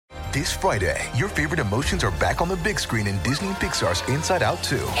This Friday, your favorite emotions are back on the big screen in Disney and Pixar's Inside Out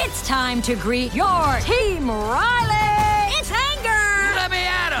 2. It's time to greet your Team Riley! It's anger! Let me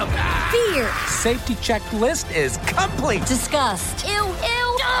at him! Fear! Safety checklist is complete! Disgust! Ew!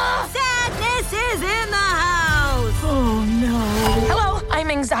 Sadness is in the house! Oh, no. Hello, I'm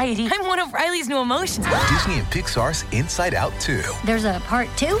anxiety. I'm one of Riley's new emotions. Disney and Pixar's Inside Out 2. There's a part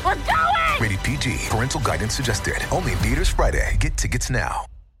 2? We're going! Rated PG. Parental guidance suggested. Only in theaters Friday. Get tickets now.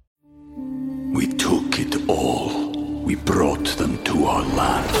 We took it all. We brought them to our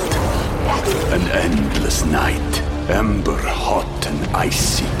land. An endless night, ember hot and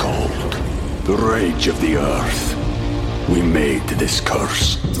icy cold. The rage of the earth. We made this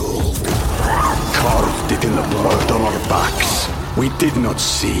curse. Carved it in the blood on our backs. We did not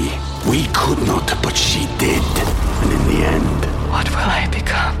see. We could not, but she did. And in the end, What will I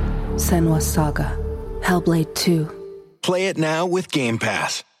become? Senua's Saga. Hellblade 2. Play it now with Game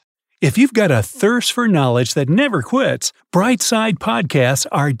Pass. If you've got a thirst for knowledge that never quits, Brightside Podcasts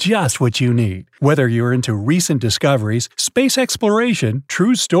are just what you need. Whether you're into recent discoveries, space exploration,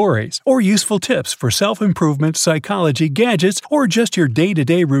 true stories, or useful tips for self-improvement, psychology, gadgets, or just your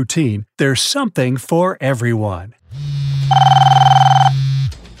day-to-day routine, there's something for everyone.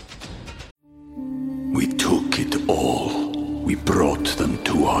 we took it all. We brought them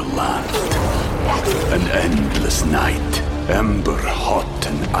to our land. An endless night, ember hot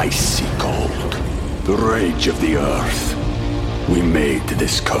and icy cold. The rage of the earth. We made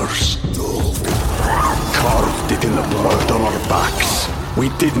this curse. Carved it in the blood on our backs. We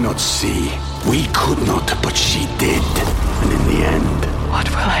did not see. We could not, but she did. And in the end, What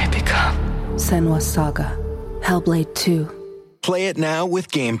will I become? Senua's Saga. Hellblade 2. Play it now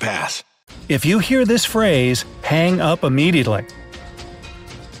with Game Pass. If you hear this phrase, hang up immediately.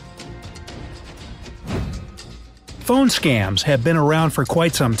 Phone scams have been around for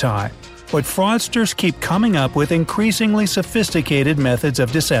quite some time, but fraudsters keep coming up with increasingly sophisticated methods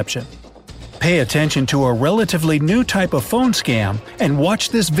of deception. Pay attention to a relatively new type of phone scam and watch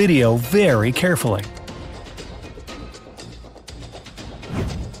this video very carefully.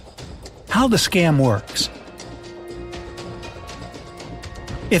 How the scam works.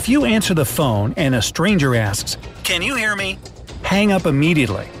 If you answer the phone and a stranger asks, "Can you hear me?" hang up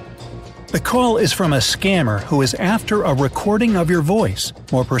immediately. The call is from a scammer who is after a recording of your voice,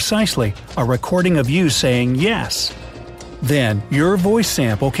 more precisely, a recording of you saying yes. Then, your voice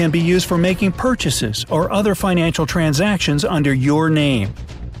sample can be used for making purchases or other financial transactions under your name.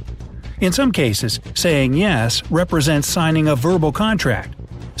 In some cases, saying yes represents signing a verbal contract,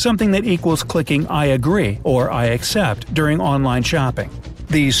 something that equals clicking "I agree" or "I accept" during online shopping.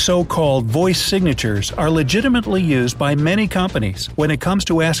 These so-called voice signatures are legitimately used by many companies when it comes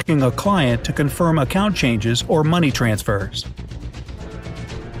to asking a client to confirm account changes or money transfers.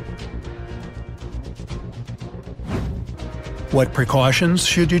 What precautions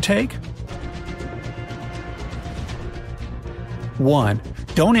should you take? 1.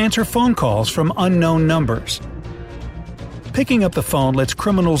 Don't answer phone calls from unknown numbers. Picking up the phone lets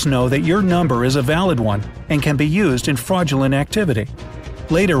criminals know that your number is a valid one and can be used in fraudulent activity.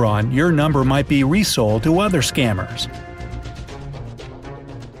 Later on, your number might be resold to other scammers.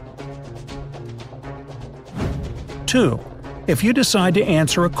 2. If you decide to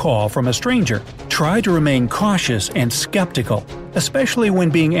answer a call from a stranger, try to remain cautious and skeptical, especially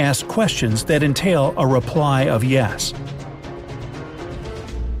when being asked questions that entail a reply of yes.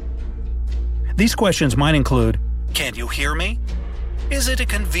 These questions might include, "Can you hear me? Is it a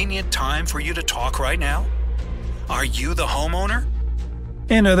convenient time for you to talk right now? Are you the homeowner?"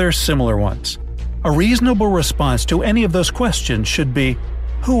 And other similar ones. A reasonable response to any of those questions should be,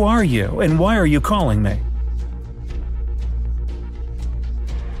 "Who are you and why are you calling me?"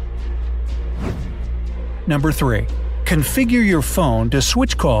 Number 3. Configure your phone to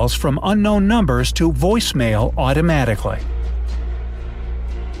switch calls from unknown numbers to voicemail automatically.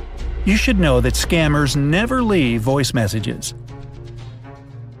 You should know that scammers never leave voice messages.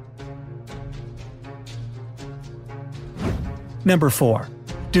 Number 4.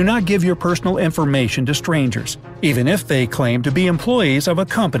 Do not give your personal information to strangers, even if they claim to be employees of a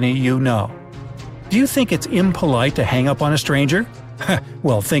company you know. Do you think it's impolite to hang up on a stranger?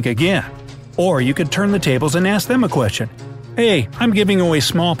 Well, think again. Or you could turn the tables and ask them a question. "Hey, I'm giving away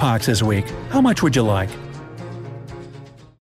smallpox this week. How much would you like?"